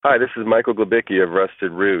Hi, this is Michael Glabicki of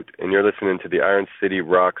Rusted Root, and you're listening to the Iron City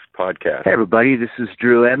Rocks podcast. Hey, everybody, this is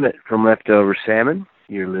Drew Emmett from Leftover Salmon.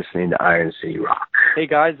 You're listening to Iron City Rock. Hey,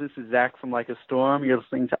 guys, this is Zach from Like a Storm. You're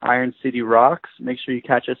listening to Iron City Rocks. Make sure you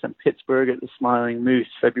catch us in Pittsburgh at the Smiling Moose,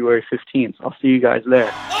 February 15th. I'll see you guys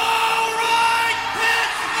there.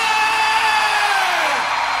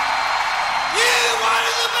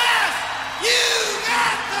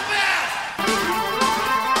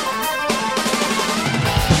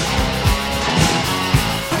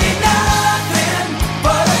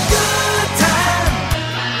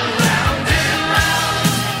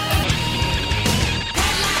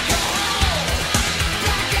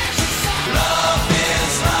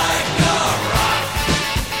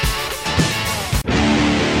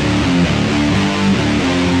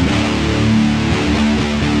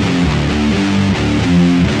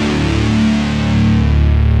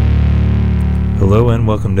 Hello and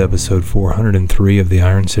welcome to episode 403 of the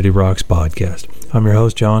Iron City Rocks podcast. I'm your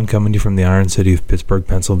host, John, coming to you from the Iron City of Pittsburgh,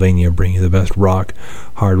 Pennsylvania, bringing you the best rock,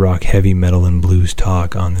 hard rock, heavy metal, and blues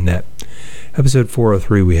talk on the net. Episode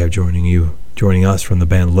 403, we have joining us from the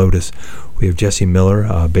band Lotus. We have Jesse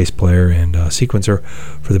Miller, bass player and sequencer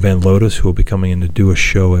for the band Lotus, who will be coming in to do a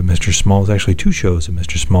show at Mr. Small's, actually two shows at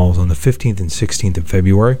Mr. Small's on the 15th and 16th of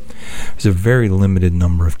February. There's a very limited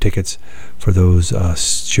number of tickets for those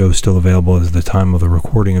shows still available at the time of the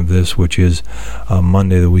recording of this, which is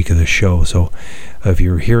Monday, the week of the show. So if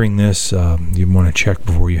you're hearing this, you want to check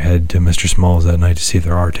before you head to Mr. Small's that night to see if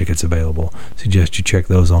there are tickets available. Suggest you check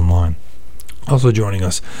those online. Also joining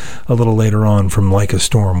us a little later on from Like a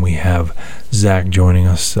Storm, we have Zach joining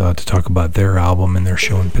us to talk about their album and their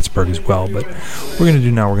show in Pittsburgh as well. But we're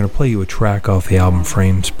going to play you a track off the album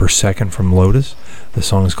Frames Per Second from Lotus. The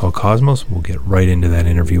song is called Cosmos. We'll get right into that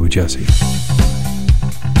interview with Jesse.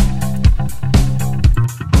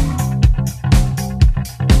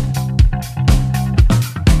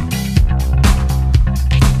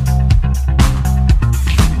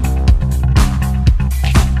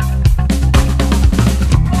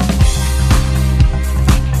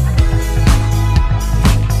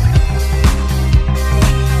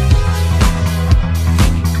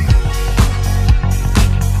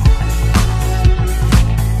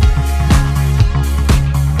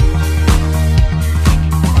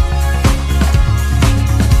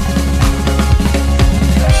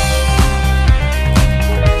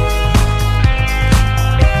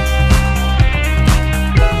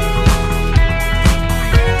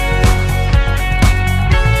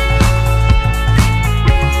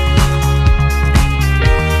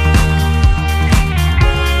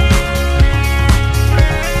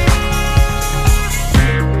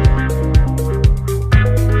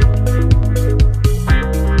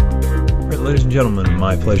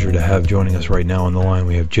 Pleasure to have joining us right now on the line.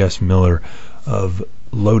 We have Jess Miller of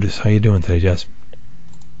Lotus. How you doing today, Jess?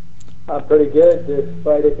 I'm pretty good,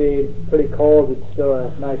 despite it being pretty cold. It's still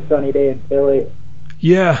a nice sunny day in Philly.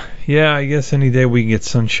 Yeah. I guess any day we can get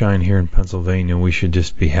sunshine here in Pennsylvania, we should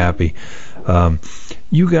just be happy.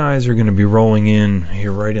 You guys are going to be rolling in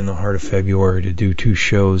here right in the heart of February to do two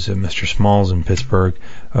shows at Mr. Small's in Pittsburgh,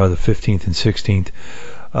 the 15th and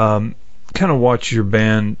 16th. Kind of watched your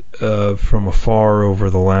band from afar over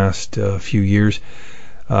the last few years,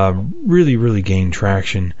 really gain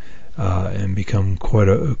traction and become quite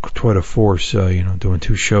a force. Doing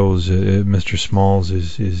two shows at Mr. Small's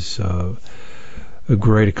is a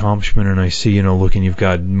great accomplishment, and I see, looking, you've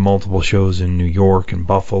got multiple shows in New York and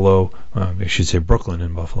Buffalo. I should say Brooklyn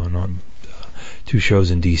and Buffalo, not two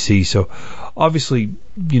shows in D.C. So obviously,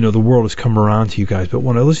 the world has come around to you guys. But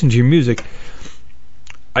when I listen to your music,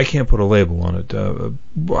 I can't put a label on it.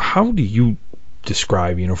 How do you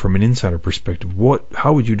describe, from an insider perspective,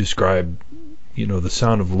 how would you describe, the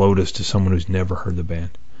sound of Lotus to someone who's never heard the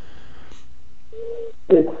band?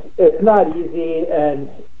 It's not easy, and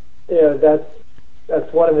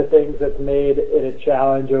that's one of the things that's made it a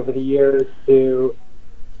challenge over the years to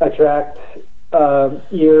attract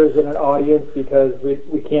ears and an audience, because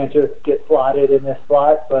we can't just get slotted in this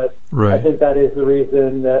slot. But right. I think that is the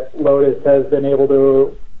reason that Lotus has been able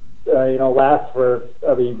to last for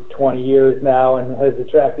 20 years now, and has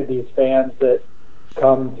attracted these fans that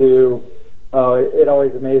come to. It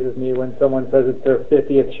always amazes me when someone says it's their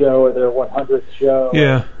 50th show or their 100th show.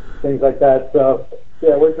 Yeah. Things like that. So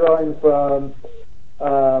yeah, we're drawing from.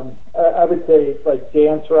 I would say like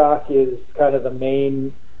dance rock is kind of the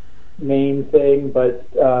main thing, but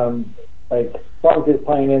like funk is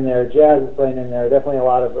playing in there, jazz is playing in there, definitely a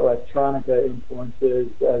lot of electronica influences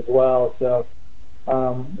as well. So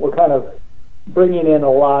we're kind of bringing in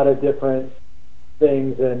a lot of different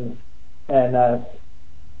things, and not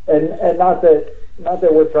that not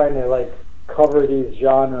that we're trying to like cover these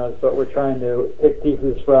genres, but we're trying to pick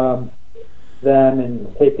pieces from them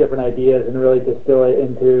and take different ideas and really distill it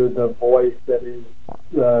into the voice that is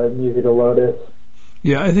Music of Lotus.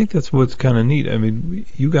 Yeah, I think that's what's kind of neat. I mean,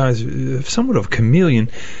 you guys are somewhat of a chameleon.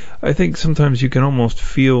 I think sometimes you can almost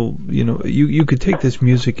feel, you could take this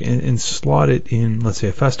music and slot it in, let's say,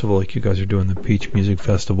 a festival like you guys are doing, the Peach Music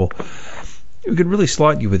Festival. You could really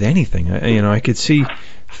slot you with anything. I could see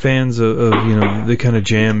fans of the kind of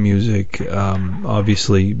jam music,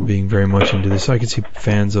 obviously being very much into this. I could see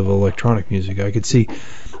fans of electronic music. I could see,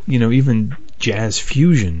 even jazz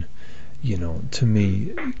fusion, to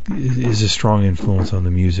me is a strong influence on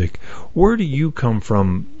the music. Where do you come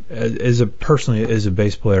from personally as a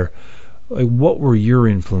bass player? Like, what were your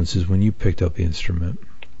influences when you picked up the instrument?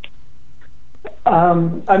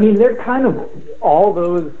 They're kind of all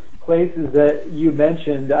those places that you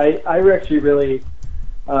mentioned. I actually really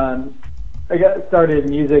I got started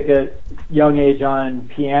in music at young age on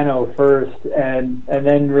piano first, and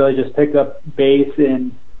then really just picked up bass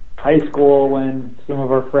in high school when some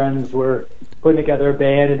of our friends were putting together a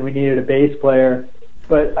band and we needed a bass player.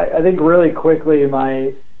 But I think really quickly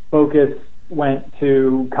my focus went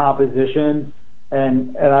to composition,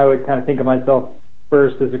 and I would kind of think of myself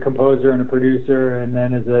first as a composer and a producer, and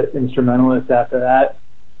then as an instrumentalist after that.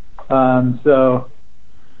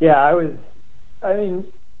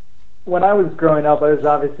 When I was growing up, I was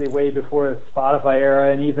obviously way before the Spotify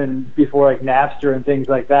era and even before like Napster and things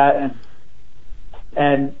like that.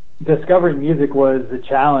 And discovering music was a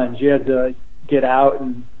challenge. You had to get out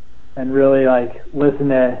and really like listen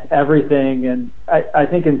to everything. And I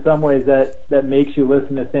think in some ways that makes you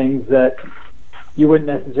listen to things that you wouldn't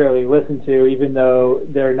necessarily listen to, even though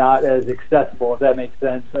they're not as accessible, if that makes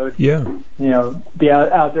sense. So it's, be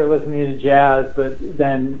out there listening to jazz, but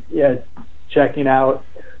then checking out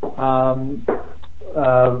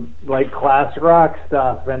like classic rock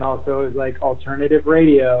stuff, and also like alternative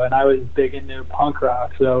radio, and I was big into punk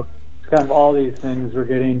rock, so it's kind of all these things were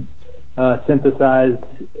getting synthesized,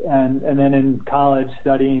 and then in college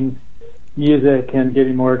studying music and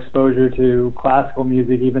getting more exposure to classical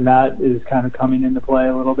music, even that is kind of coming into play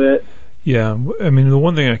a little bit. Yeah, I mean, the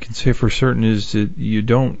one thing I can say for certain is that you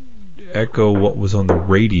don't echo what was on the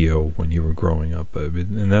radio when you were growing up. I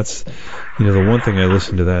mean, and that's, the one thing I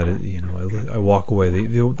listen to that, I walk away.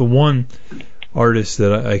 The one artist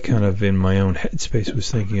that I kind of in my own headspace was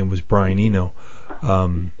thinking of was Brian Eno,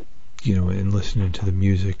 and listening to the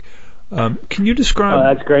music. Can you describe? Oh,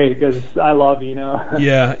 that's great, because I love Eno.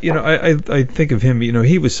 Yeah, I think of him.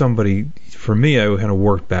 He was somebody for me. I kind of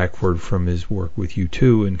worked backward from his work with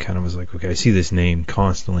U2, and kind of was like, okay, I see this name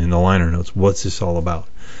constantly in the liner notes. What's this all about?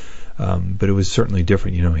 But it was certainly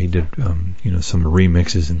different. He did some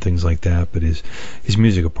remixes and things like that. But his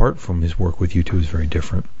music, apart from his work with U2, is very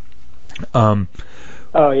different. Oh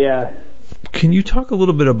yeah. Can you talk a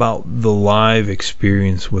little bit about the live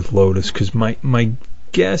experience with Lotus? Because my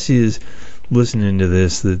guess is, listening to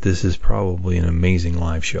this, that this is probably an amazing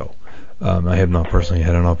live show. I have not personally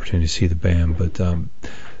had an opportunity to see the band, but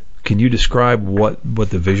can you describe what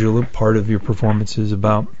the visual part of your performance is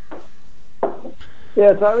about?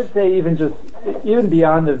 Yeah, so I would say even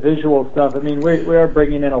beyond the visual stuff, I mean, we are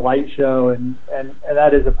bringing in a light show, and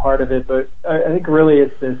that is a part of it, but I think really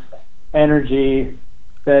it's this energy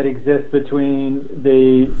that exists between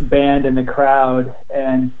the band and the crowd,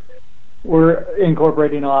 and we're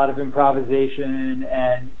incorporating a lot of improvisation,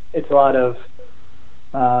 and it's a lot of,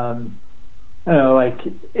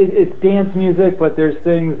 it's dance music, but there's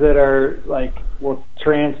things that are like, will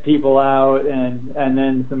trance people out, and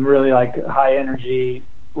then some really like high energy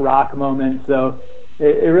rock moments. So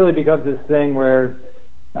it really becomes this thing where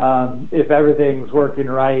if everything's working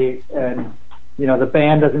right, and the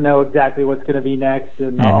band doesn't know exactly what's going to be next,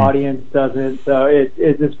 and the audience doesn't, so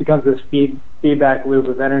it just becomes this feedback loop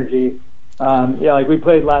of energy. Like we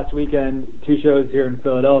played last weekend 2 shows here in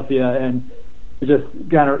Philadelphia, and we just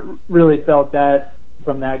kind of really felt that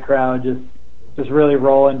from that crowd, just really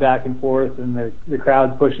rolling back and forth, and the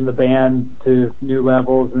crowd's pushing the band to new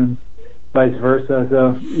levels and vice versa.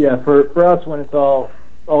 So yeah, for us, when it's all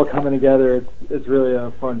coming together, it's really a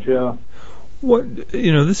fun show. What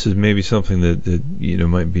this is maybe something that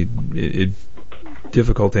might be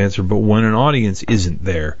difficult to answer, but when an audience isn't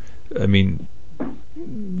there, I mean,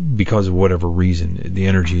 because of whatever reason, the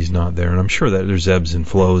energy is not there, and I'm sure that there's ebbs and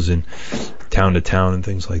flows in town to town and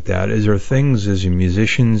things like that. Is there things as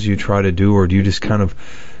musicians you try to do, or do you just kind of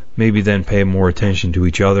maybe then pay more attention to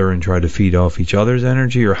each other and try to feed off each other's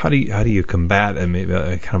energy, or how do you combat a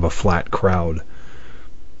kind of a flat crowd?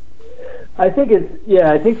 I think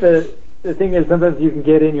the the thing is sometimes you can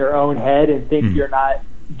get in your own head and think you're not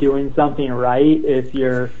doing something right if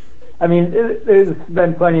you're. I mean, there's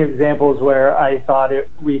been plenty of examples where I thought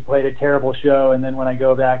we played a terrible show, and then when I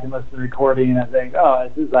go back and listen to the recording, I think, oh,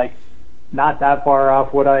 this is like not that far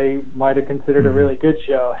off what I might have considered a really good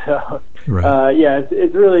show. So, right.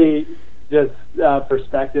 It's really just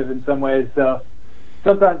perspective in some ways. So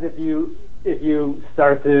sometimes if you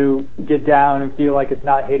start to get down and feel like it's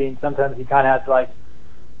not hitting, sometimes you kind of have to like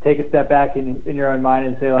take a step back in your own mind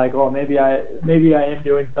and say like, well, maybe I am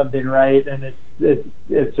doing something right, and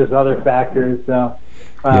it's just other factors. So,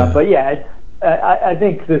 but yeah, I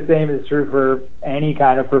think the same is true for any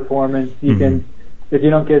kind of performance. You can, if you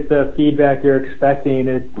don't get the feedback you're expecting,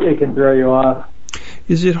 it can throw you off.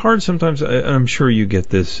 Is it hard sometimes? I'm sure you get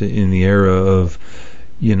this in the era of,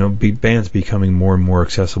 bands becoming more and more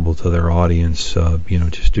accessible to their audience,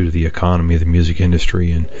 just due to the economy of the music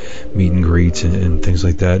industry and meet and greets and things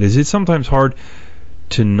like that. Is it sometimes hard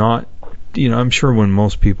to not, I'm sure when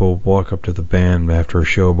most people walk up to the band after a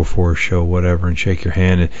show, before a show, whatever, and shake your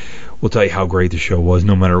hand, and will tell you how great the show was,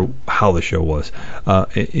 no matter how the show was.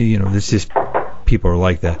 It's just, people are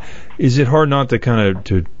like that. Is it hard not to kind of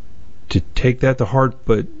to take that to heart,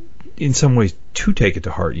 but in some ways to take it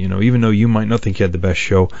to heart, even though you might not think you had the best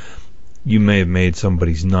show, you may have made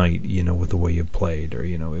somebody's night, with the way you played, or,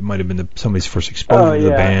 it might have been somebody's first exposure to the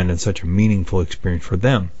band and such a meaningful experience for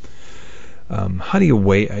them. How do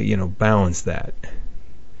you balance that?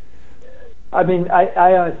 I mean,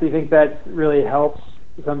 I honestly think that really helps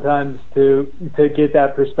sometimes to get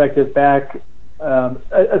that perspective back,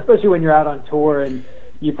 especially when you're out on tour and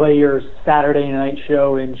you play your Saturday night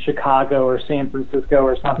show in Chicago or San Francisco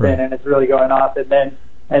or something, right, and it's really going off, and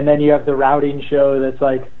then you have the routing show that's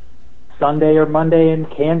like Sunday or Monday in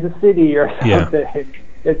Kansas City or something. Yeah.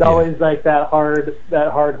 It's always like that hard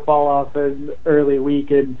fall off in early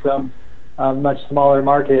week in some much smaller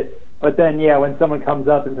market. But then when someone comes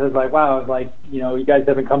up and says like, wow, like, you guys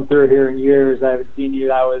haven't come through here in years, I haven't seen you,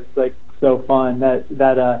 that was like so fun,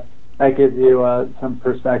 that gives you some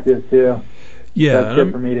perspective too. Yeah, that's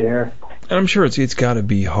good for me to hear. And I'm sure it's got to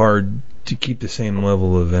be hard to keep the same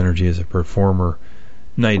level of energy as a performer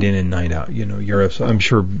night in and night out. I'm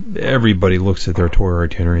sure everybody looks at their tour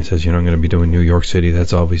itinerary and says, I'm going to be doing New York City.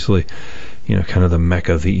 That's obviously, kind of the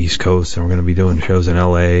mecca of the East Coast, and we're going to be doing shows in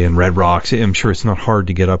LA and Red Rocks. I'm sure it's not hard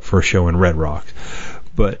to get up for a show in Red Rocks,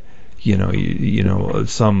 but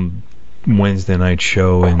some Wednesday night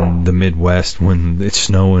show in the Midwest when it's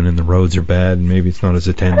snowing and the roads are bad and maybe it's not as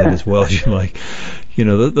attended as well as you like.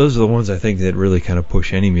 Those are the ones I think that really kind of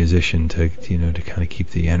push any musician to kind of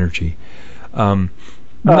keep the energy. I mean,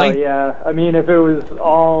 if it was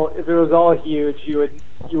all huge, you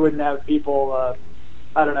wouldn't have people.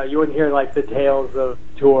 I don't know. You wouldn't hear like the tales of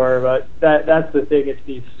tour, but that's the thing. It's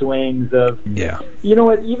these swings of, you know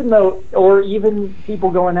what? Even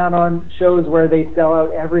people going out on shows where they sell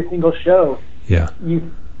out every single show. Yeah.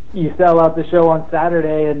 You sell out the show on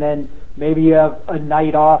Saturday, and then maybe you have a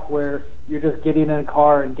night off where you're just getting in a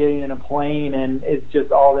car and getting in a plane, and it's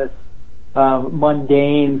just all this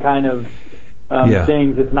mundane kind of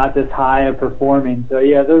things. It's not this high of performing. So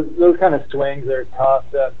those kind of swings are tough.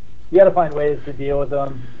 You got to find ways to deal with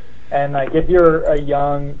them. And like if you're a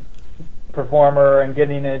young performer and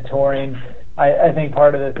getting into touring, I think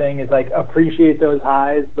part of the thing is like appreciate those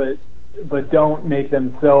highs, but don't make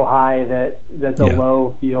them so high that the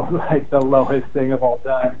low feels like the lowest thing of all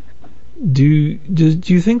time. Do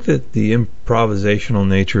you think that the improvisational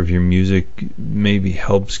nature of your music maybe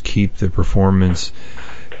helps keep the performance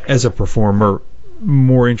as a performer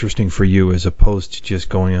more interesting for you, as opposed to just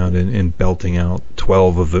going out and belting out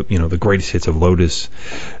 12 of the greatest hits of Lotus,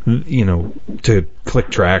 to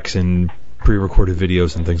click tracks and pre-recorded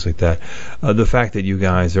videos and things like that? The fact that you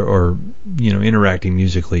guys are interacting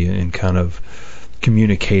musically and kind of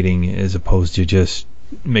communicating as opposed to just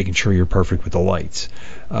making sure you're perfect with the lights,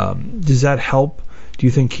 does that help? Do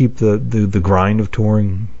you think keep the grind of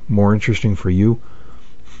touring more interesting for you?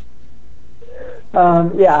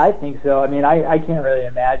 I think so. I mean, I can't really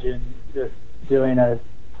imagine just doing a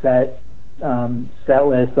set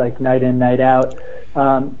list like night in, night out.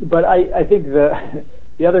 But I think the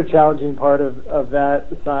other challenging part of that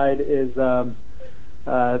side is the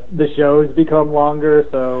shows become longer.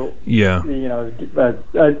 So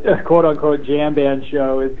a quote unquote jam band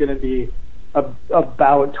show is going to be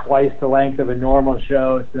about twice the length of a normal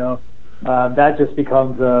show. So that just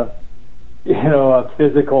becomes a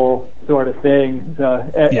physical sort of thing.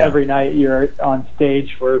 So every night you're on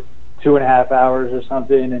stage for 2.5 hours or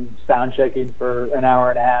something, and sound checking for an hour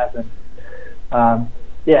and a half, and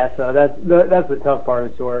so that's the tough part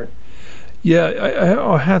of tour.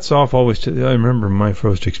 Yeah, hats off always to. I remember my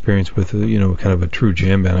first experience with kind of a true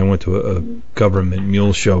jam band. I went to a government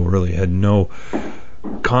mule show. Really had no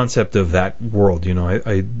concept of that world.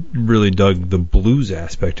 I really dug the blues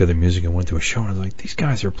aspect of the music. I went to a show and I was like, these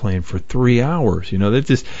guys are playing for 3 hours. That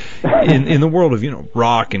just in the world of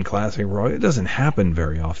rock and classic rock, it doesn't happen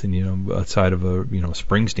very often. Outside of a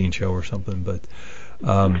Springsteen show or something, but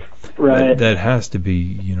right. that has to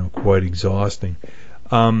be quite exhausting.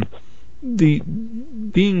 The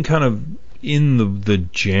being kind of in the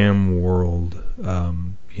jam world,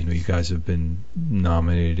 you guys have been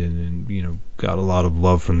nominated and got a lot of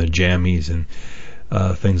love from the jammies and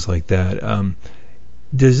things like that.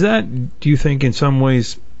 Does that, do you think, in some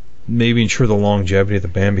ways maybe ensure the longevity of the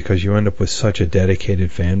band because you end up with such a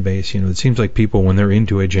dedicated fan base? It seems like people, when they're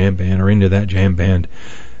into a jam band or into that jam band,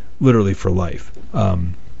 literally for life.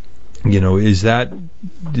 Is that?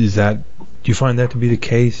 Do you find that to be the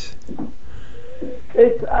case?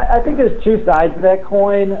 I think there's two sides to that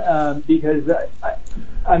coin because the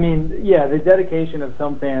dedication of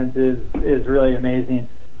some fans is really amazing.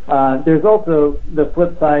 There's also the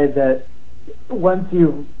flip side that once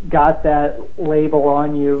you've got that label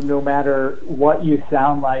on you, no matter what you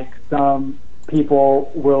sound like, some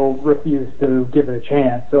people will refuse to give it a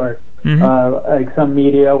chance, or like some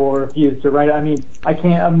media will refuse to write. I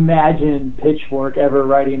can't imagine Pitchfork ever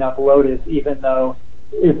writing up Lotus, even though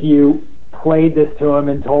if you played this to them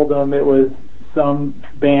and told them it was some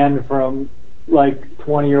band from like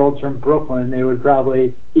 20-year-olds from Brooklyn, they would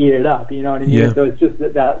probably eat it up. You know what I mean? Yeah. So it's just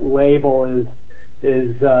that label is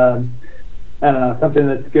I don't know, something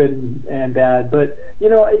that's good and bad. But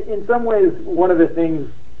in some ways, one of the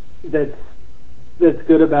things that's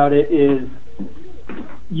good about it is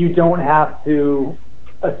you don't have to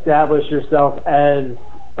establish yourself as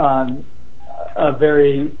a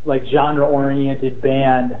very genre-oriented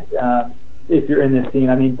band if you're in this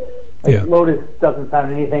scene. Lotus doesn't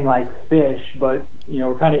sound anything like Fish, but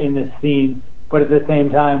we're kind of in this scene. But at the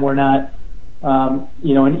same time, we're not an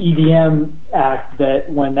EDM act that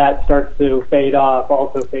when that starts to fade off,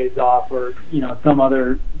 also fades off, or some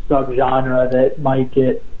other subgenre that might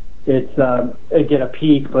get a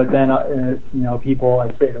peak, but then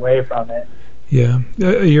people fade away from it. Yeah,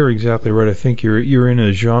 you're exactly right. I think you're in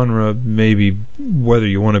a genre, maybe whether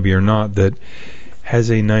you want to be or not, that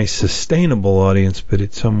has a nice sustainable audience, but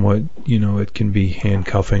it's somewhat, it can be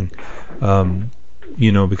handcuffing,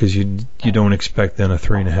 because you don't expect then a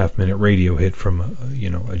 3.5 minute radio hit from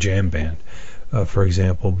a jam band, for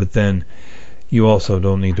example. But then you also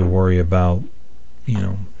don't need to worry about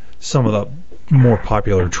some of the more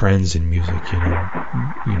popular trends in music,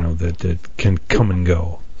 that can come and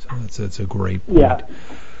go. So that's a great point. Yeah.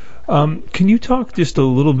 Can you talk just a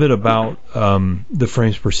little bit about the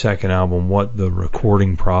Frames Per Second album, what the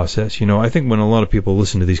recording process? I think when a lot of people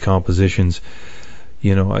listen to these compositions,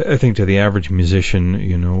 I think to the average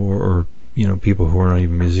musician, or people who are not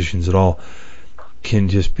even musicians at all, can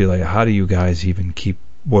just be like, how do you guys even keep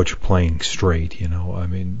what you're playing straight?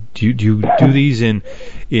 Do you do these in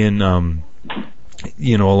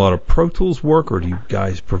a lot of Pro Tools work, or do you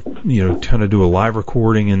guys kind of do a live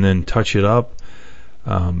recording and then touch it up?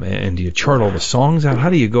 And do you chart all the songs out? How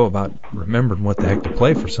do you go about remembering what the heck to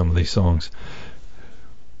play for some of these songs?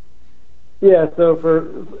 Yeah, so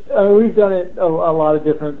we've done it a lot of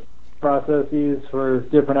different processes for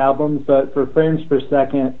different albums, but for Frames Per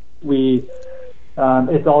Second,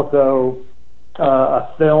 it's also a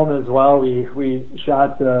film as well. We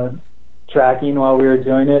shot the tracking while we were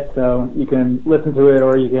doing it, so you can listen to it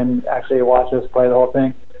or you can actually watch us play the whole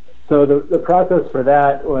thing. So the process for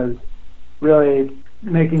that was really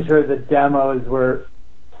making sure the demos were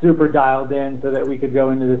super dialed in so that we could go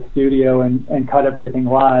into the studio and cut everything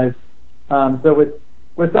live. So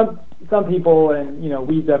with some people, and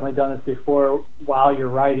we've definitely done this before, while you're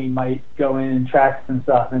writing might go in and track some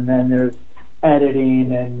stuff, and then there's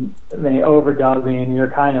editing and then overdubbing, and you're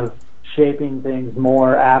kind of shaping things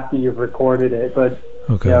more after you've recorded it. But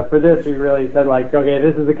for this, we really said okay,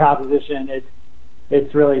 this is a composition.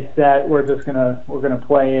 It's really set. We're gonna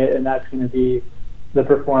play it, and that's gonna be the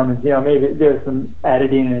performance. Maybe there's some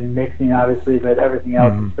editing and mixing, obviously, but everything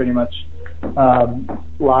else is pretty much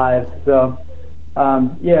live. So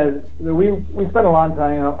we spent a long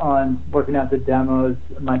time on working out the demos.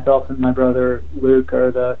 Myself and my brother Luke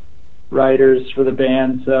are the writers for the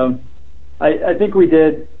band. So I think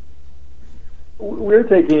we're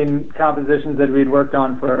taking compositions that we'd worked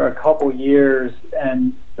on for a couple years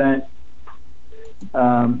and spent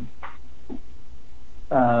a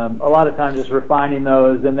lot of time just refining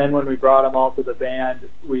those, and then when we brought them all to the band,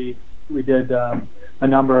 we did a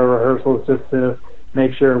number of rehearsals just to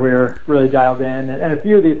make sure we're really dialed in. And a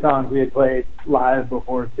few of these songs we had played live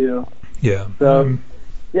before too. Yeah. So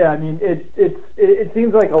yeah, I mean it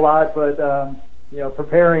seems like a lot, but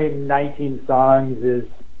preparing 19 songs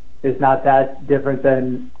is not that different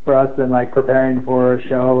than for us than like preparing for a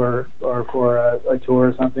show or for a tour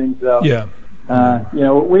or something. So yeah.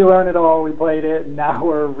 We learned it all, we played it, and now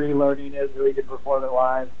we're relearning it so we can perform it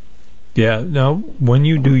live. Yeah. Now, when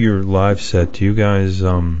you do your live set, do you guys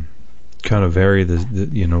kind of vary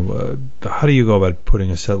how do you go about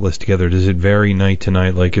putting a set list together? Does it vary night to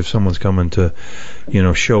night? Like if someone's coming to,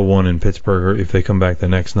 show one in Pittsburgh, or if they come back the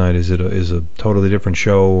next night, is it a totally different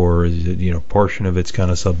show, or is it, portion of it's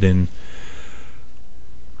kind of subbed in?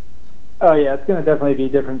 Oh yeah, it's going to definitely be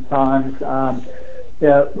different songs.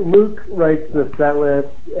 Luke writes the set list,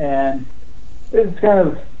 and it's kind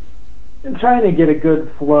of trying to get a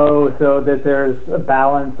good flow so that there's a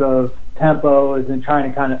balance of tempos and trying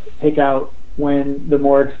to kind of pick out when the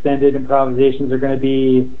more extended improvisations are going to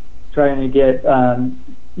be, trying to get,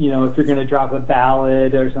 if you're going to drop a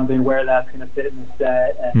ballad or something, where that's going to fit in the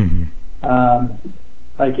set. And,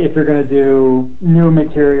 like if you're going to do new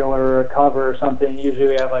material or a cover or something, usually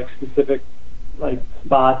we have like specific like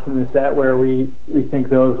spots in the set where we think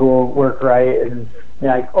those will work right, and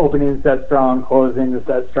like opening the set strong, closing the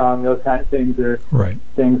set strong, those kind of things are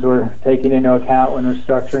things we're taking into account when we're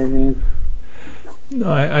structuring these.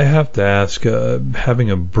 I have to ask, having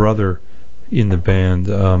a brother in the band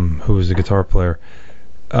who was a guitar player,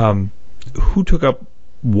 who took up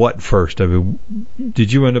what first? I mean,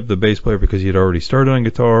 did you end up the bass player because you had already started on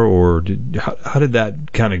guitar, or how did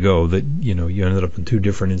that kind of go, that you ended up in two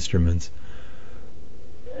different instruments?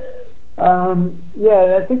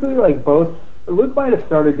 I think we like both. Luke might have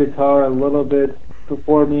started guitar a little bit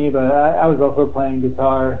before me, but I was also playing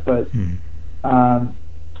guitar. But I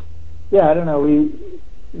don't know.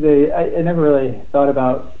 I never really thought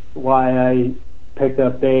about why I picked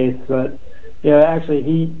up bass, but actually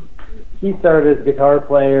he started as a guitar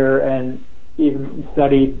player and even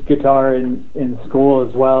studied guitar in school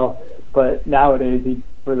as well. But nowadays,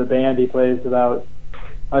 for the band, he plays about,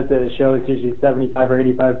 I'd say the show is usually 75 or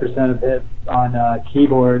 85% of it on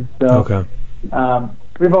keyboard. So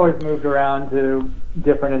we've always moved around to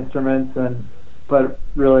different instruments, but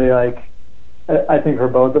really, like, I think for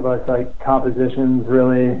both of us, like, composition's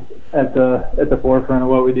really at the forefront of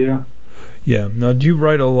what we do. Yeah. Now, do you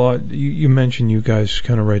write a lot? You mentioned you guys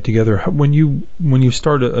kind of write together. When you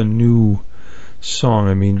start a new song,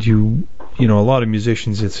 I mean, do you a lot of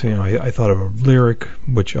musicians, it's, I thought of a lyric,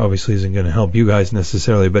 which obviously isn't going to help you guys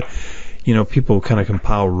necessarily, but, people kind of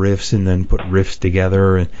compile riffs and then put riffs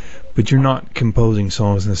together, but you're not composing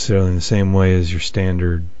songs necessarily in the same way as your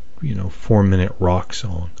standard, 4-minute rock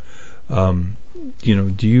song.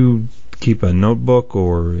 Do you keep a notebook,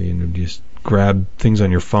 or, just grab things on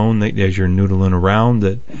your phone as you're noodling around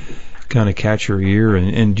that kind of catch your ear?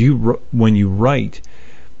 And do you, when you write,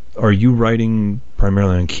 are you writing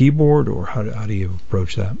primarily on keyboard, or how do you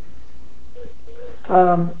approach that?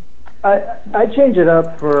 I change it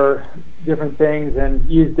up for different things and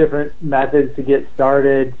use different methods to get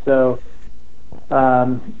started. So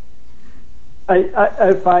I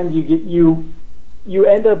find you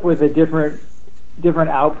end up with a different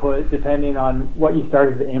output depending on what you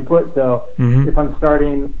started to input. So if I'm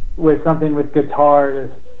starting with something with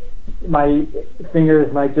guitar, my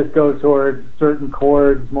fingers might just go toward certain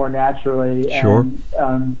chords more naturally. Sure.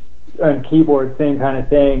 And on keyboard, same kind of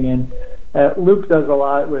thing. And Luke does a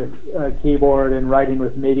lot with keyboard and writing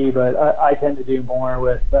with MIDI, but I tend to do more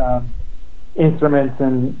with instruments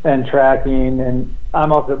and tracking. And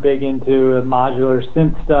I'm also big into modular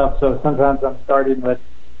synth stuff, so sometimes I'm starting with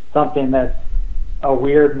something that's a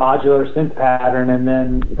weird modular synth pattern and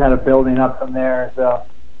then kind of building up from there. So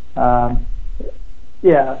I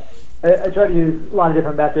try to use a lot of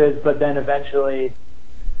different methods, but then eventually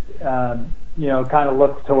kind of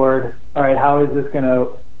look toward, all right, how is this going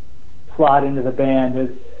to slot into the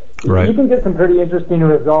band? Right. You can get some pretty interesting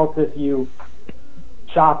results if you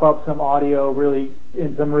chop up some audio really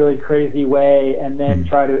in some really crazy way and then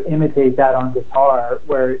try to imitate that on guitar,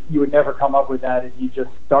 where you would never come up with that if you just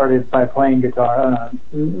started by playing guitar.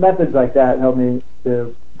 Methods like that help me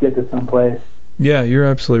to get to some place. Yeah, you're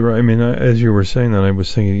absolutely right. I mean, as you were saying that, I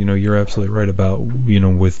was thinking, you're absolutely right about,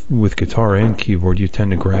 with guitar and keyboard, you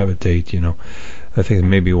tend to gravitate, I think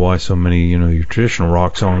maybe why so many, your traditional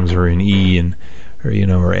rock songs are in E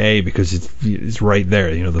or A, because it's right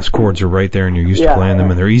there. Those chords are right there, and you're used to playing them,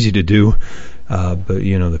 and they're easy to do. But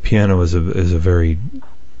the piano is a very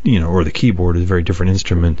or the keyboard is a very different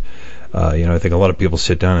instrument. I think a lot of people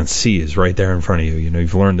sit down and C is right there in front of you.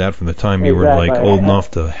 You've learned that from the time you were like old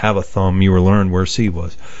enough to have a thumb. You were learned where C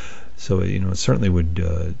was. So it certainly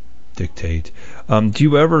would dictate. Do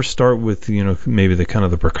you ever start with maybe the kind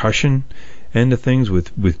of the percussion end of things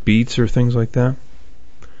with beats or things like that?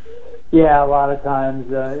 Yeah, a lot of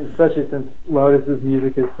times, especially since Lotus's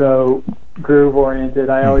music is so groove oriented,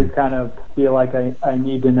 I always kind of feel like I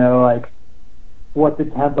need to know like what the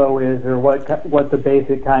tempo is or what the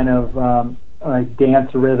basic kind of like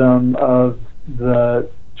dance rhythm of the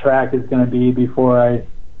track is going to be before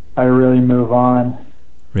I really move on.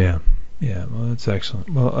 Yeah. Yeah, well, that's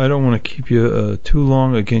excellent. Well, I don't want to keep you too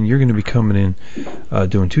long. Again, you're going to be coming in,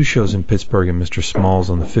 doing 2 shows in Pittsburgh and Mr.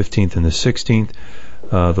 Smalls on the 15th and the 16th.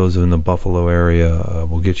 Those in the Buffalo area,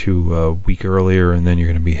 we'll get you a week earlier, and then you're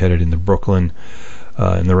going to be headed into Brooklyn.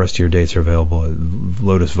 And the rest of your dates are available at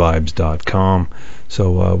lotusvibes.com.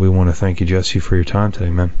 So we want to thank you, Jesse, for your time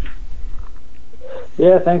today, man.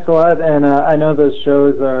 Yeah, thanks a lot. And I know those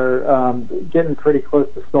shows are getting pretty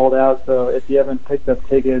close to sold out, so if you haven't picked up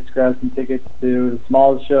tickets, grab some tickets to the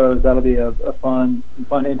small shows. That'll be a fun,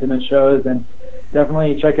 intimate shows. And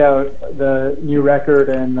definitely check out the new record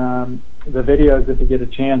and the videos if you get a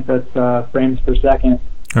chance. That's frames per second.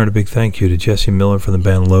 All right, a big thank you to Jesse Miller from the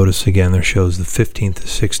band Lotus. Again, their shows the 15th, the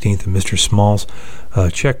 16th, and Mr. Smalls.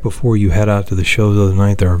 Check before you head out to the shows of the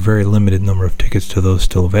night. There are a very limited number of tickets to those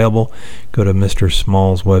still available. Go to Mr.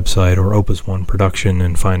 Smalls' website or Opus One Production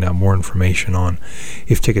and find out more information on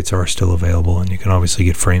if tickets are still available. And you can obviously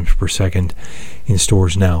get frames per second in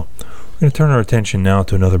stores now. We're going to turn our attention now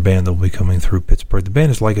to another band that will be coming through Pittsburgh. The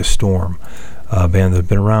band is Like a Storm, a band that's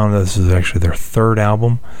been around. This is actually their 3rd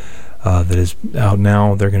album. That is out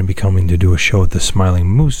now. They're going to be coming to do a show at the Smiling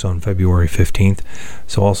Moose on February 15th.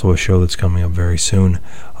 So also a show that's coming up very soon.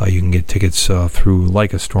 You can get tickets through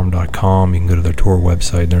likeastorm.com. You can go to their tour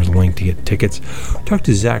website, and there's a link to get tickets. Talk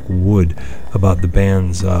to Zach Wood about the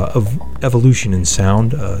band's evolution in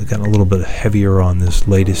sound. Gotten a little bit heavier on this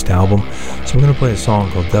latest album. So we're going to play a song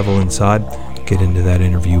called Devil Inside. Get into that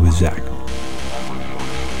interview with Zach.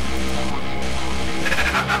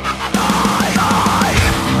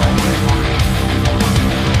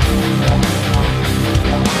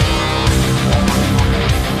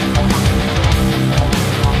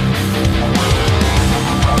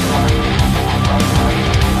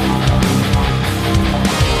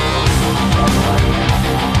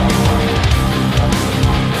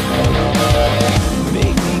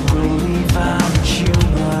 Make me believe I'm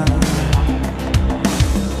human.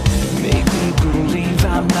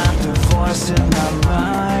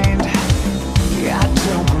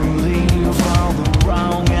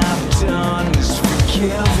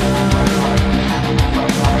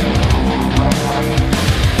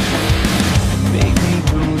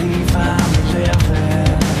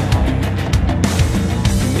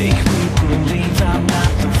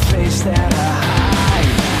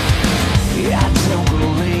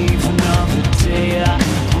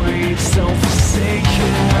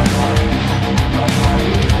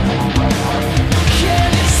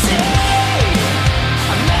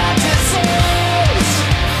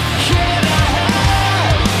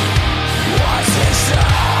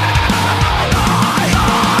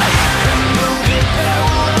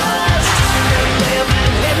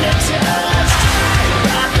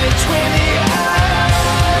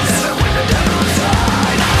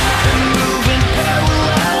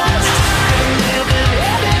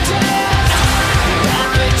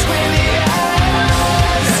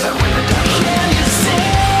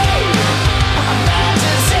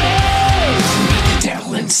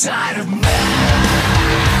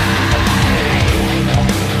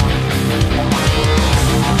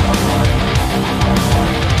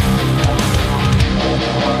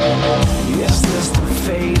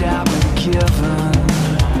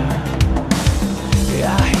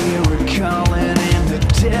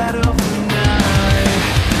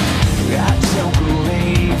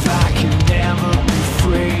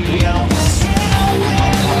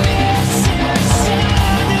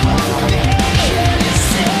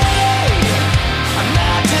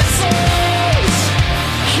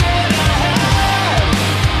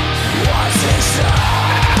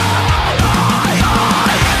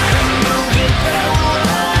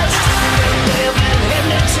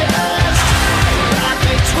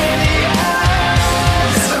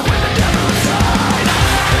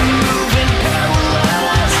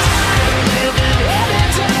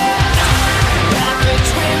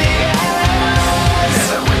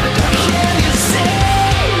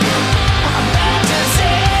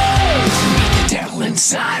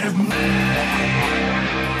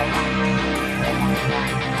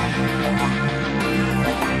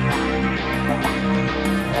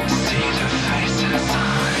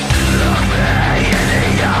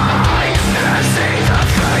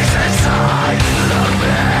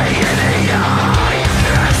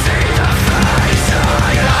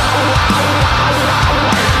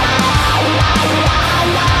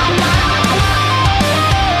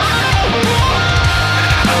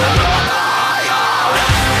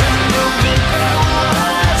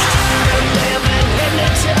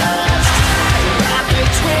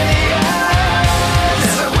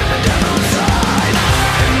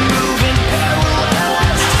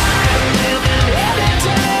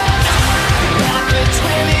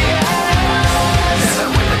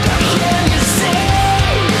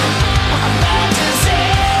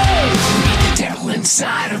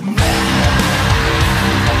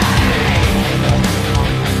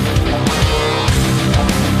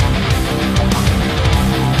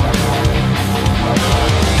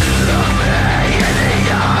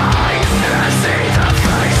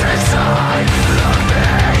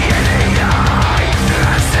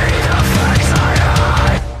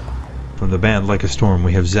 Like a Storm.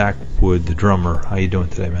 We have Zach Wood, the drummer. How you doing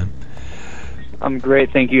today, man? I'm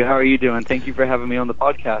great, thank you. How are you doing? Thank you for having me on the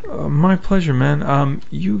podcast. My pleasure, man.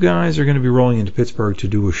 You guys are going to be rolling into Pittsburgh to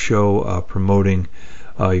do a show promoting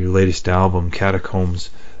your latest album, Catacombs.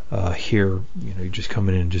 Here, you're just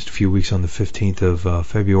coming in just a few weeks on the 15th of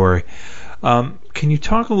February. Can you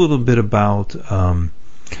talk a little bit about?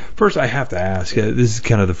 First, I have to ask. This is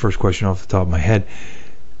kind of the first question off the top of my head.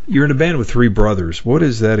 You're in a band with three brothers. What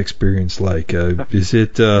is that experience like? Is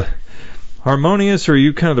it harmonious, or are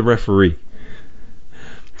you kind of the referee?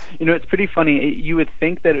 It's pretty funny. You would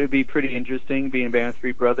think that it would be pretty interesting being a band with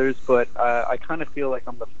three brothers, but I kind of feel like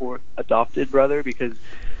I'm the fourth adopted brother because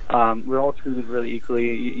we're all treated really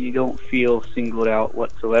equally. You don't feel singled out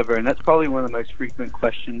whatsoever, and that's probably one of the most frequent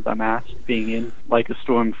questions I'm asked being in Like a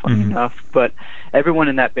Storm, funny enough. But everyone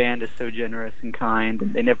in that band is so generous and kind,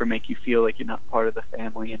 and they never make you feel like you're not part of the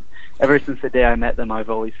family. And ever since the day I met them, I've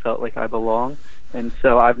always felt like I belong. And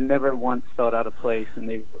so I've never once felt out of place, and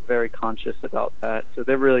they're very conscious about that. So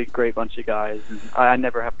they're really a great bunch of guys, and I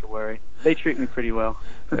never have to worry. They treat me pretty well.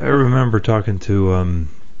 I remember talking to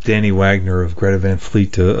Danny Wagner of Greta Van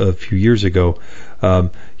Fleet a few years ago.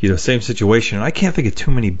 Same situation. I can't think of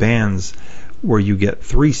too many bands where you get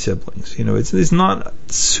three siblings. It's not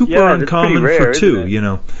super uncommon rare, for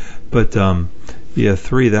two. But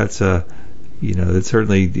three. That's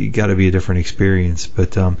certainly got to be a different experience.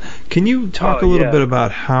 But can you talk a little bit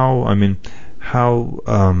about how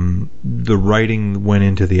the writing went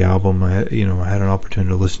into the album? I had an opportunity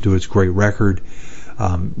to listen to it. It's a great record,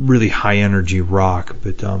 really high energy rock.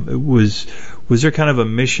 But was there kind of a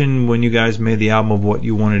mission when you guys made the album of what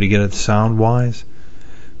you wanted to get at sound wise?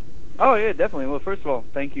 Oh, yeah, definitely. Well, first of all,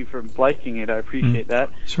 thank you for liking it. I appreciate that.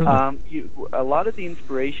 Certainly. A lot of the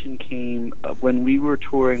inspiration came when we were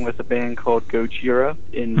touring with a band called Gojira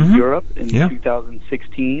in Europe in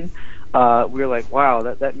 2016. We were like, wow,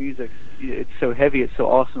 that music, it's so heavy, it's so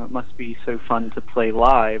awesome, it must be so fun to play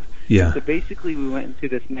live. Yeah. So basically we went into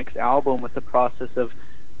this next album with the process of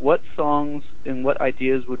what songs and what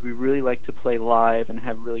ideas would we really like to play live and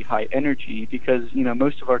have really high energy, because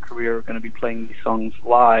most of our career we're going to be playing these songs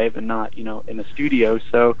live and not in a studio.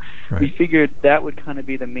 So we figured that would kind of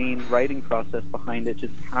be the main writing process behind it,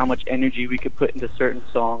 just how much energy we could put into certain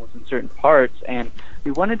songs and certain parts. And we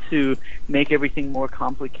wanted to make everything more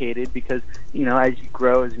complicated because as you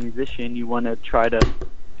grow as a musician, you want to try to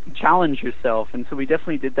challenge yourself, and so we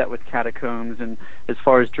definitely did that with Catacombs. And as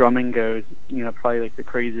far as drumming goes, probably like the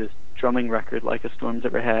craziest drumming record Like a Storm's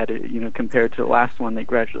ever had. Compared to the last one, they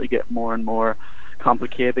gradually get more and more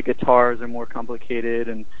complicated. The guitars are more complicated,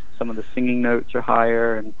 and some of the singing notes are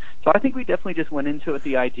higher. And so I think we definitely just went into it with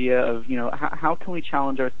the idea of how can we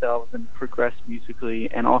challenge ourselves and progress musically,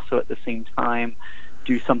 and also at the same time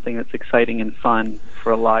do something that's exciting and fun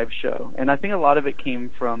for a live show. And I think a lot of it came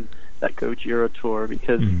from that Gojira tour,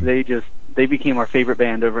 because they became our favorite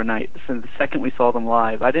band overnight. So the second we saw them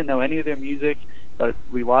live, I didn't know any of their music, but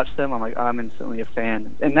we watched them, I'm instantly a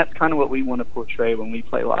fan. And that's kind of what we want to portray when we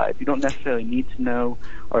play live. You don't necessarily need to know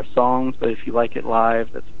our songs, but if you like it live,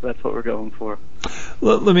 that's what we're going for.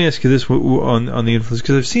 Let me ask you this on the influence,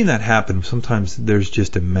 because I've seen that happen. Sometimes there's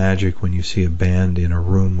just a magic when you see a band in a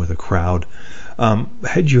room with a crowd.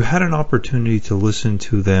 Had you had an opportunity to listen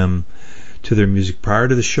to their music prior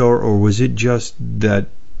to the show, or was it just that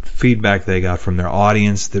feedback they got from their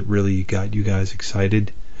audience that really got you guys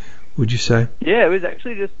excited, would you say? Yeah,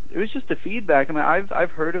 it was just the feedback. I mean, I've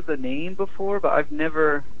heard of the name before, but I've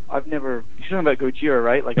never you're talking about Gojira,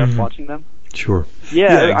 right? Like us watching them? Sure.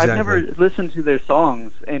 Yeah, exactly. I've never listened to their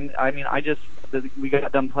songs, and I mean, we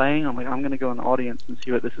got done playing, I'm like, I'm going to go in the audience and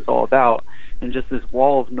see what this is all about. And just this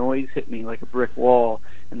wall of noise hit me like a brick wall,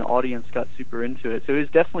 and the audience got super into it. So it was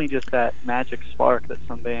definitely just that magic spark that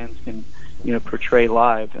some bands can, portray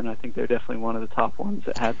live, and I think they're definitely one of the top ones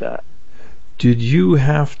that had that. Did you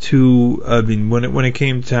have to, I mean, when it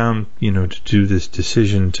came down, to do this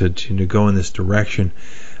decision to go in this direction,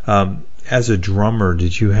 as a drummer,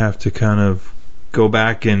 did you have to kind of go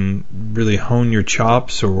back and really hone your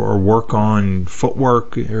chops or work on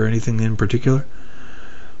footwork or anything in particular?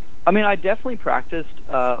 I mean, I definitely practiced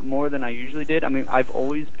more than I usually did. I mean, I've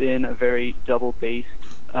always been a very double bass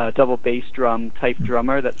drum type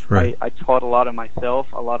drummer. That's right. I taught a lot of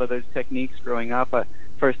myself, a lot of those techniques growing up.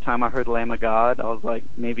 First time I heard Lamb of God, I was like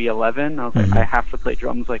maybe 11. I was like, I have to play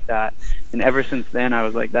drums like that. And ever since then, I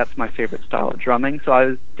was like, that's my favorite style of drumming. So I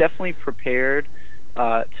was definitely prepared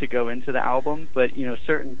to go into the album, but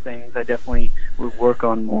certain things I definitely would work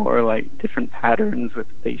on more, like different patterns with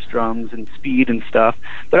bass drums and speed and stuff.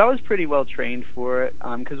 But I was pretty well trained for it,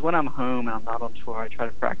 because when I'm home and I'm not on tour, I try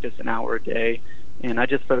to practice an hour a day, and I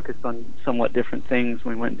just focused on somewhat different things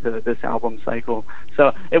when we went to this album cycle.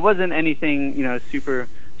 So it wasn't anything, super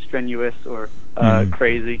strenuous or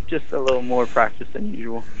crazy, just a little more practice than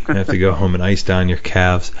usual. You have to go home and ice down your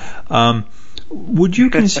calves. Would you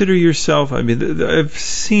consider yourself, I've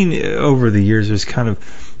seen over the years there's kind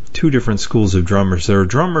of two different schools of drummers. There are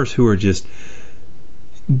drummers who are just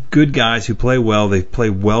good guys who play well, they play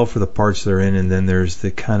well for the parts they're in, and then there's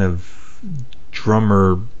the kind of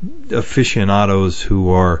drummer aficionados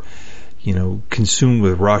who are, consumed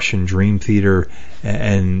with Rush and Dream Theater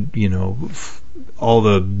and all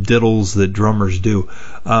the diddles that drummers do.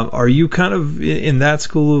 Are you kind of in that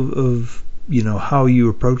school of how you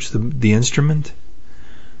approach the instrument?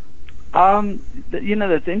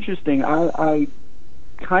 That's interesting. I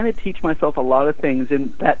kind of teach myself a lot of things,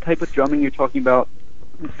 and that type of drumming you're talking about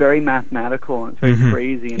is very mathematical and it's very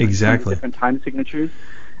crazy, and exactly different time signatures.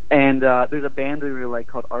 And there's a band we really like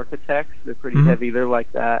called Architects. They're pretty heavy. They're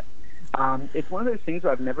like that. It's one of those things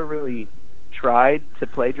where I've never really tried to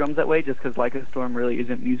play drums that way, just because Like a Storm really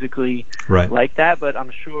isn't musically like that. But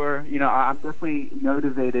I'm sure, I'm definitely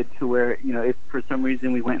motivated to where, if for some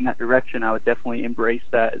reason we went in that direction, I would definitely embrace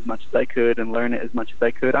that as much as I could and learn it as much as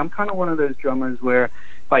I could. I'm kind of one of those drummers where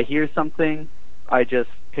if I hear something, I just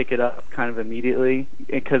pick it up kind of immediately,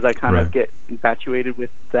 because I kind of get infatuated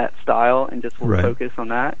with that style and just will focus on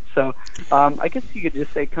that. So I guess you could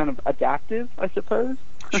just say kind of adaptive, I suppose.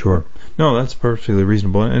 Sure. No, that's perfectly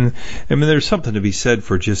reasonable. And there's something to be said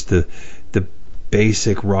for just the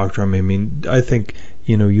basic rock drum. I think,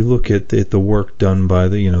 you look at the work done by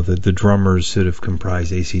the drummers that have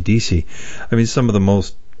comprised AC/DC. Some of the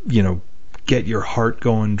most, get your heart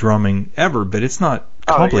going drumming ever, but it's not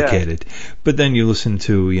complicated. But then you listen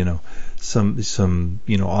to, some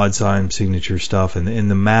odd time signature stuff and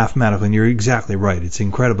the mathematical, and you're exactly right. It's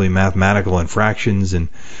incredibly mathematical and fractions, and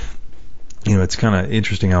it's kind of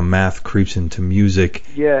interesting how math creeps into music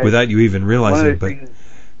without you even realizing.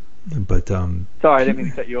 But sorry, I didn't mean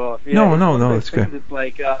to cut you off. No, it's good. It's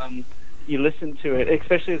like you listen to it,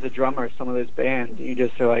 especially as a drummer. Some of those bands, you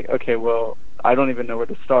just are like, okay, well, I don't even know where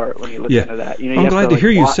to start when you listen to that. I'm glad to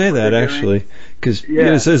hear you say that, actually, because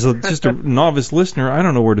as just a novice listener, I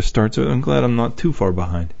don't know where to start, so I'm glad I'm not too far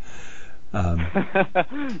behind.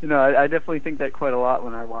 I definitely think that quite a lot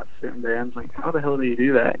when I watch certain bands. Like, how the hell do you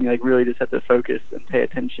do that? And you really just have to focus and pay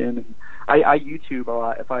attention. And I YouTube a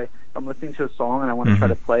lot. If I'm listening to a song and I want to try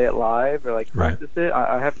to play it live or practice it,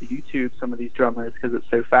 I have to YouTube some of these drummers because it's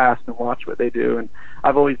so fast and watch what they do. And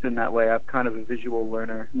I've always been that way. I'm kind of a visual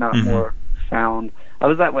learner, not more sound. I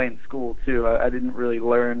was that way in school too. I didn't really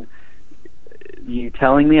learn you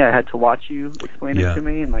telling me. I had to watch you explain it to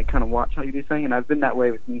me and kind of watch how you do things. And I've been that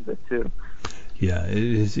way with music too. Yeah,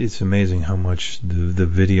 it's amazing how much the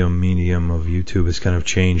video medium of YouTube has kind of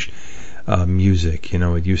changed music.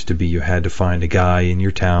 It used to be you had to find a guy in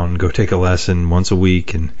your town, go take a lesson once a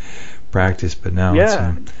week and practice, but now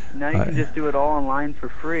now you can just do it all online for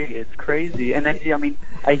free. It's crazy. And then,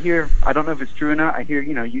 I hear, I don't know if it's true or not, I hear,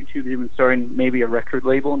 YouTube's even starting maybe a record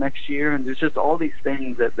label next year, and there's just all these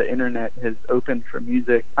things that the internet has opened for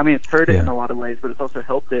music. It's hurt it in a lot of ways, but it's also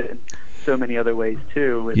helped it in so many other ways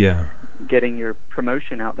too, with getting your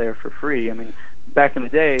promotion out there for free. Back in the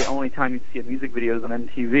day, only time you'd see a music video is on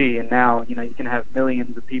MTV, and now, you can have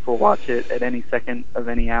millions of people watch it at any second of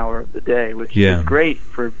any hour of the day, which is great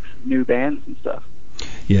for new bands and stuff.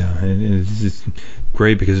 Yeah, and it's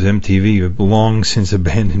great because MTV long since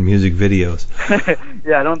abandoned music videos.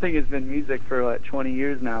 I don't think it's been music for 20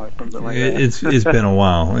 years now or something like that. It's been a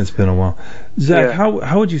while. It's been a while. Zach,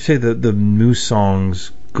 how would you say that the new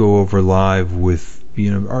songs go over live with?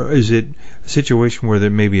 Is it a situation where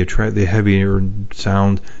maybe the heavier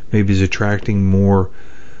sound maybe is attracting more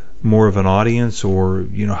of an audience, or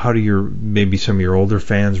how do maybe some of your older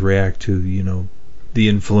fans react to the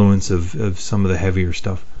influence of some of the heavier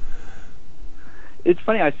stuff? It's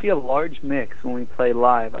funny, I see a large mix when we play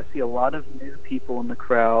live. I see a lot of new people in the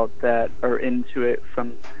crowd that are into it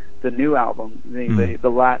from the new album. The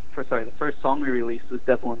first song we released was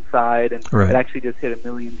Devil Inside, and it actually just hit 1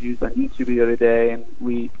 million views on YouTube the other day, and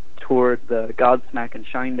we toured the Godsmack and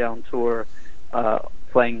Shinedown tour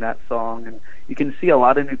playing that song, and you can see a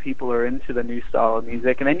lot of new people are into the new style of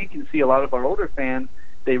music, and then you can see a lot of our older fans,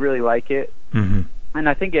 they really like it. And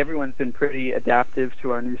I think everyone's been pretty adaptive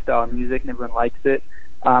to our new style of music, and everyone likes it.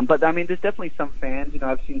 But there's definitely some fans.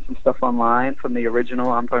 I've seen some stuff online from the original.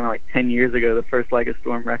 I'm talking about 10 years ago, the first Like a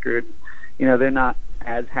Storm record. They're not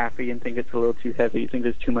as happy and think it's a little too heavy. Think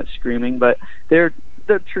there's too much screaming. But the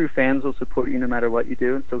true fans will support you no matter what you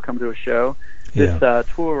do and still come to a show. This tour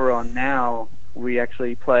we're on now, we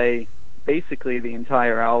actually play basically the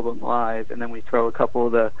entire album live, and then we throw a couple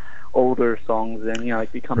of the older songs in,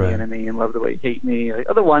 like Become the Enemy and Love the Way You Hate Me,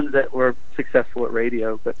 other ones that were successful at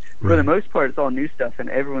radio. But for the most part, it's all new stuff, and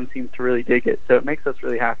everyone seems to really dig it, so it makes us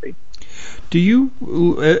really happy. Do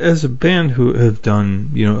you, as a band who have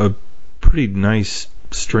done, a pretty nice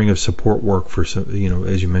string of support work for some,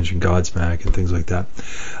 as you mentioned, Godsmack and things like that,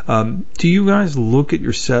 do you guys look at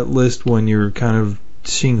your set list when you're kind of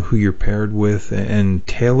seeing who you're paired with and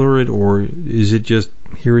tailor it, or is it just,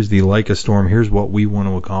 here is the Like a Storm, here's what we want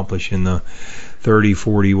to accomplish in the 30,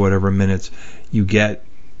 40, whatever minutes you get,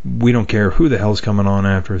 we don't care who the hell's coming on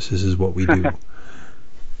after us, this is what we do?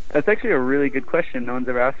 That's actually a really good question. No one's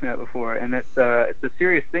ever asked me that before, and it's a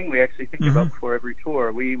serious thing we actually think about before every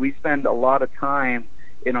tour. We spend a lot of time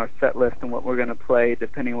in our set list and what we're going to play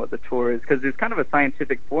depending on what the tour is, because there's kind of a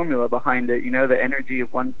scientific formula behind it, the energy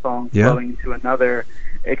of one song flowing to another,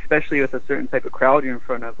 especially with a certain type of crowd you're in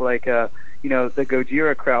front of, like the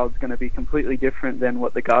Gojira crowd's going to be completely different than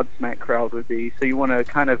what the Godsmack crowd would be, so you want to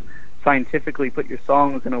kind of scientifically put your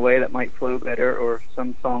songs in a way that might flow better, or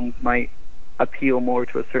some songs might appeal more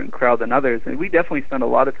to a certain crowd than others, and we definitely spend a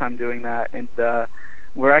lot of time doing that, and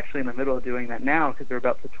we're actually in the middle of doing that now because we're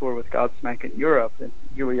about to tour with Godsmack in Europe, and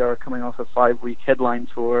here we are coming off a 5-week headline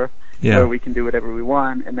tour where we can do whatever we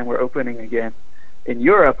want, and then we're opening again in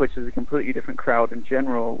Europe, which is a completely different crowd in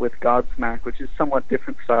general, with Godsmack, which is somewhat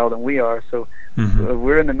different style than we are, so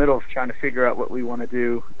we're in the middle of trying to figure out what we want to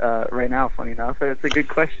do right now, funny enough. It's a good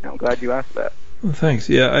question. I'm glad you asked that. Well, thanks.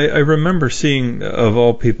 Yeah, I remember seeing, of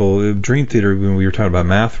all people, Dream Theater, when we were talking about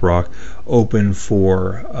math rock, open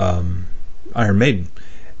for Iron Maiden.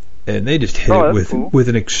 And they just hit it with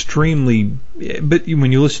an extremely... But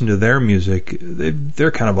when you listen to their music,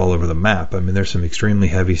 they're kind of all over the map. I mean, there's some extremely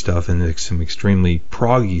heavy stuff and there's some extremely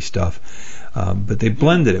proggy stuff. But they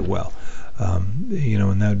blended it well.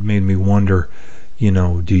 And that made me wonder,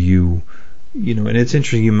 do you... and it's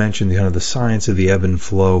interesting you mentioned kind of the science of the ebb and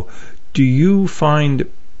flow. Do you find,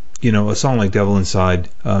 a song like Devil Inside,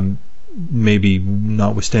 maybe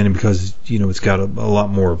notwithstanding because, it's got a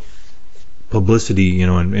lot more publicity,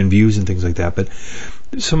 and views and things like that, but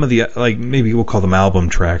some of the, like, maybe we'll call them album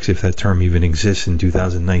tracks, if that term even exists in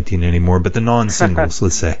 2019 anymore, but the non-singles,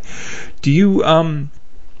 let's say. Do you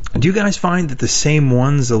guys find that the same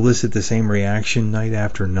ones elicit the same reaction night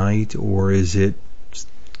after night, or is it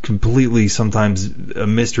completely sometimes a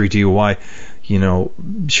mystery to you why,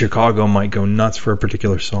 Chicago might go nuts for a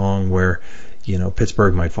particular song where,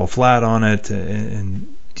 Pittsburgh might fall flat on it,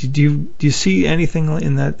 and do you see anything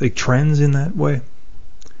in that, like trends in that way?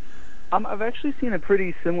 I've actually seen a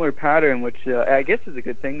pretty similar pattern, which I guess is a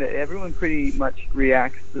good thing, that everyone pretty much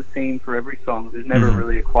reacts the same for every song. There's never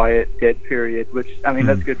really a quiet, dead period, which,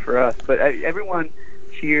 that's good for us. But everyone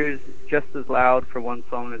cheers just as loud for one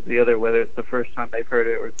song as the other, whether it's the first time they've heard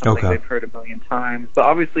it or something they've heard a million times. But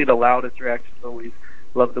obviously the loudest reaction is always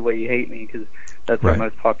Love the Way You Hate Me, because that's our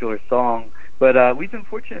most popular song. But we've been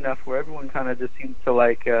fortunate enough where everyone kind of just seems to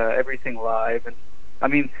like everything live.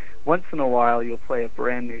 And once in a while you'll play a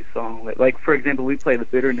brand new song. Like for example, we play The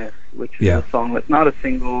Bitterness, which is a song that's not a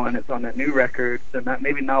single and it's on a new record, so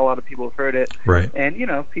maybe not a lot of people have heard it. Right. And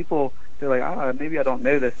people, they're like, maybe I don't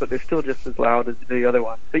know this, but they're still just as loud as the other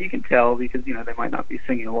ones. So you can tell because they might not be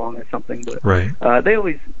singing along or something, but they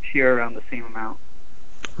always cheer around the same amount.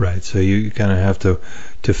 Right, so you kind of have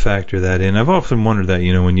to factor that in. I've often wondered that,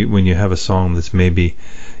 when you have a song that's maybe,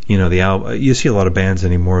 the album. You see a lot of bands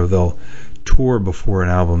anymore, they'll tour before an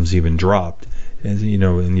album's even dropped, and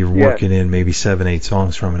and you're working in maybe 7-8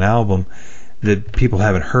 songs from an album that people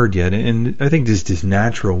haven't heard yet. And I think this is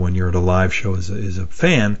natural when you're at a live show as a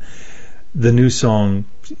fan. The new song,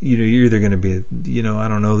 you're either going to be, I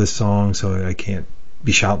don't know this song, so I can't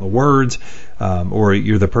be shouting the words, or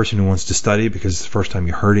you're the person who wants to study it because it's the first time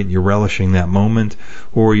you heard it and you're relishing that moment,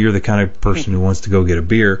 or you're the kind of person who wants to go get a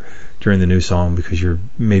beer during the new song because you're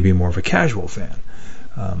maybe more of a casual fan.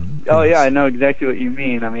 I know exactly what you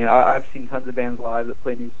mean. I've seen tons of bands live that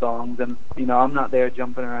play new songs, and I'm not there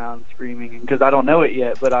jumping around screaming because I don't know it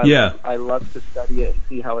yet, but I love to study it and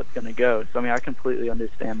see how it's going to go. So I completely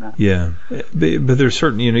understand that. Yeah, but there's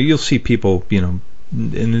certain, you'll see people, and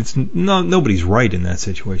it's nobody's right in that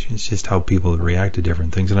situation. It's just how people react to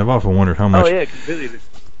different things, and I've often wondered how much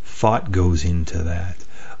thought goes into that.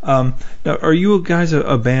 Now, are you guys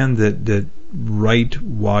a band that write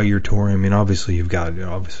while you're touring? Obviously you've got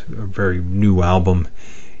a very new album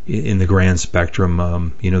in the grand spectrum.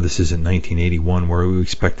 This isn't 1981 where we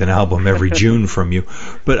expect an album every June from you.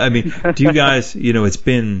 But do you guys? It's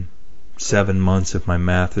been 7 months, if my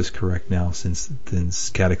math is correct now,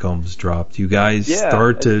 since Catacombs dropped. You guys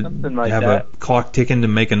start to have a clock ticking to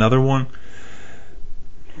make another one?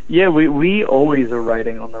 Yeah, we always are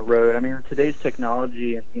writing on the road. I mean, with today's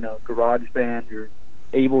technology and, GarageBand or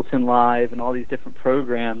Ableton Live and all these different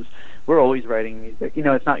programs, we're always writing music.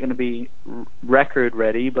 It's not going to be record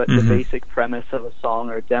ready, but the basic premise of a song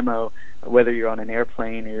or a demo, whether you're on an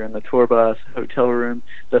airplane or you're in the tour bus, hotel room,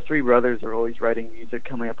 the three brothers are always writing music,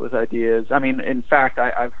 coming up with ideas. I mean, in fact,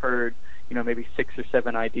 I've heard, maybe 6 or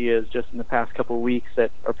 7 ideas just in the past couple of weeks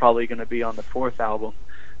that are probably going to be on the 4th album.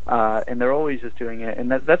 And they're always just doing it.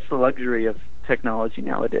 And that's the luxury of technology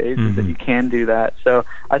nowadays, is that you can do that. So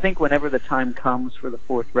I think whenever the time comes for the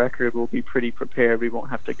 4th record, we'll be pretty prepared. We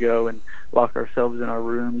won't have to go and lock ourselves in our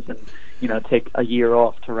rooms and, take a year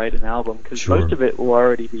off to write an album, because most of it will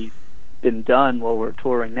already been done while we're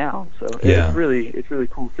touring now. So it's really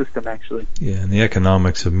cool system, actually. Yeah, and the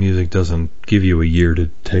economics of music doesn't give you a year to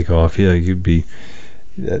take off. Yeah,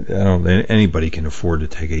 anybody can afford to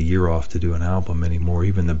take a year off to do an album anymore,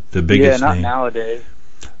 even the biggest name. Nowadays.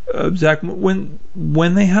 Zach, when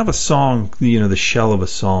they have a song, the shell of a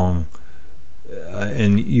song,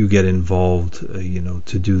 and you get involved,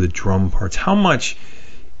 to do the drum parts, how much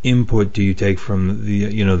input do you take from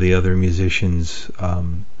the other musicians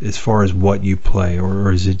as far as what you play,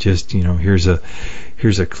 or is it just here's a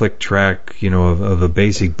click track of a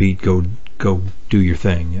basic beat, go do your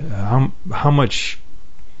thing? How much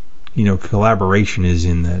collaboration is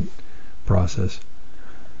in that process?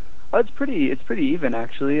 It's pretty even,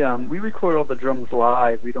 actually. We record all the drums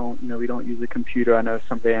live. We don't use a computer. I know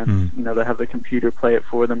some bands, they have the computer play it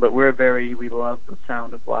for them, but we love the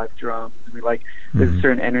sound of live drums. There's a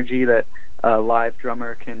certain energy that a live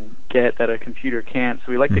drummer can get that a computer can't.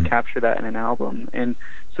 So we like to capture that in an album. And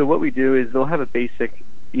so what we do is they'll have a basic,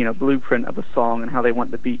 blueprint of a song and how they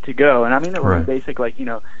want the beat to go. And I mean, it will be basic,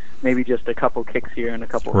 maybe just a couple kicks here and a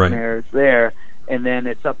couple snares there. And then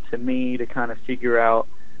it's up to me to kind of figure out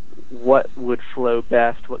what would flow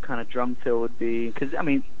best, what kind of drum fill would be. Because, I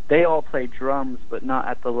mean, they all play drums, but not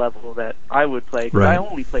at the level that I would play. Because I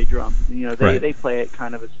only play drums. They play it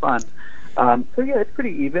kind of as fun. So, yeah, it's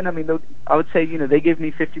pretty even. I mean, I would say, they give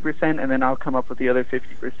me 50%, and then I'll come up with the other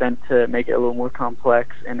 50% to make it a little more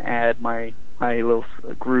complex and add my little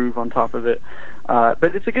groove on top of it.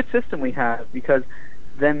 But it's a good system we have, because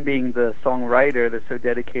them being the songwriter, they're so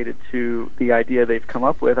dedicated to the idea they've come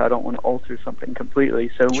up with. I don't want to alter something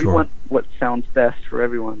completely. So we want what sounds best for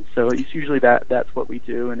everyone. So it's usually that's what we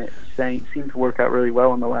do, and it seemed to work out really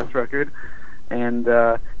well on the last record. And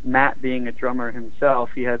Matt, being a drummer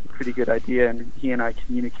himself, he has a pretty good idea, and he and I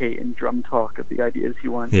communicate in drum talk of the ideas he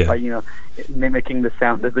wants by, mimicking the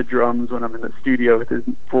sound of the drums when I'm in the studio with his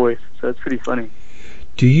voice. So it's pretty funny.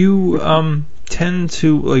 Do you tend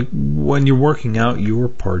to, when you're working out your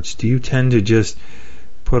parts, do you tend to just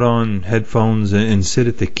put on headphones and sit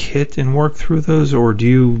at the kit and work through those, or do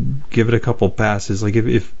you give it a couple passes? Like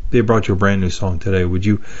if they brought you a brand new song today, would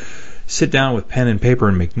you sit down with pen and paper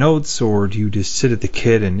and make notes, or do you just sit at the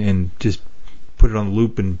kit and just put it on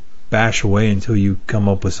loop and bash away until you come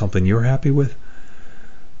up with something you're happy with?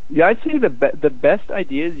 Yeah, I'd say the best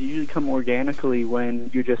ideas usually come organically when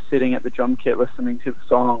you're just sitting at the drum kit listening to the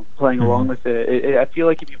song, playing along with it. I feel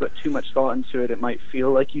like if you put too much thought into it, it might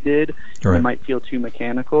feel like you did. Right. It might feel too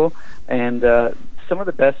mechanical. And some of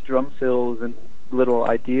the best drum fills and little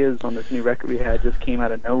ideas on this new record we had just came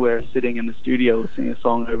out of nowhere, sitting in the studio listening to a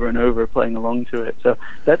song over and over, playing along to it. So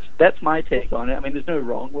that's my take on it. I mean, there's no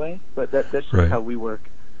wrong way, but that's just how we work.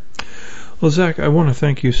 Well, Zach, I want to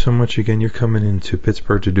thank you so much again. You're coming into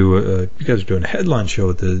Pittsburgh to do you guys are doing a headline show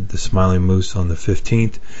at the Smiling Moose on the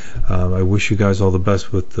 15th. I wish you guys all the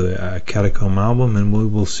best with the Catacomb album, and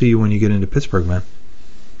we'll see you when you get into Pittsburgh, man.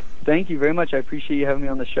 Thank you very much. I appreciate you having me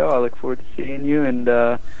on the show. I look forward to seeing you,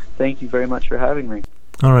 and thank you very much for having me.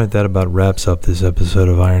 All right, that about wraps up this episode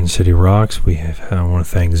of Iron City Rocks. I want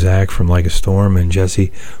to thank Zach from Like a Storm and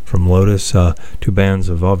Jesse from Lotus, two bands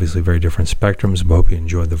of obviously very different spectrums. I hope you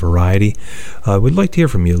enjoyed the variety. We'd like to hear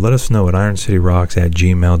from you. Let us know at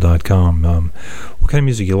ironcityrocks@gmail.com. What kind of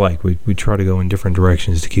music you like? We try to go in different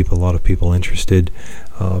directions to keep a lot of people interested.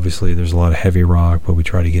 Obviously, there's a lot of heavy rock, but we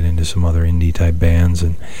try to get into some other indie-type bands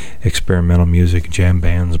and experimental music, jam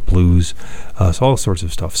bands, blues, so all sorts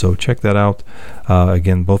of stuff. So check that out.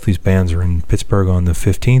 Again, both these bands are in Pittsburgh on the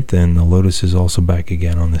 15th, and the Lotus is also back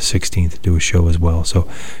again on the 16th to do a show as well. So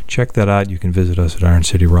check that out. You can visit us at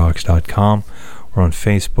ironcityrocks.com. We're on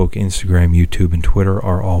Facebook, Instagram, YouTube, and Twitter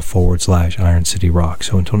are all /Iron City Rock.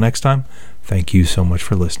 So until next time, thank you so much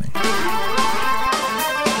for listening.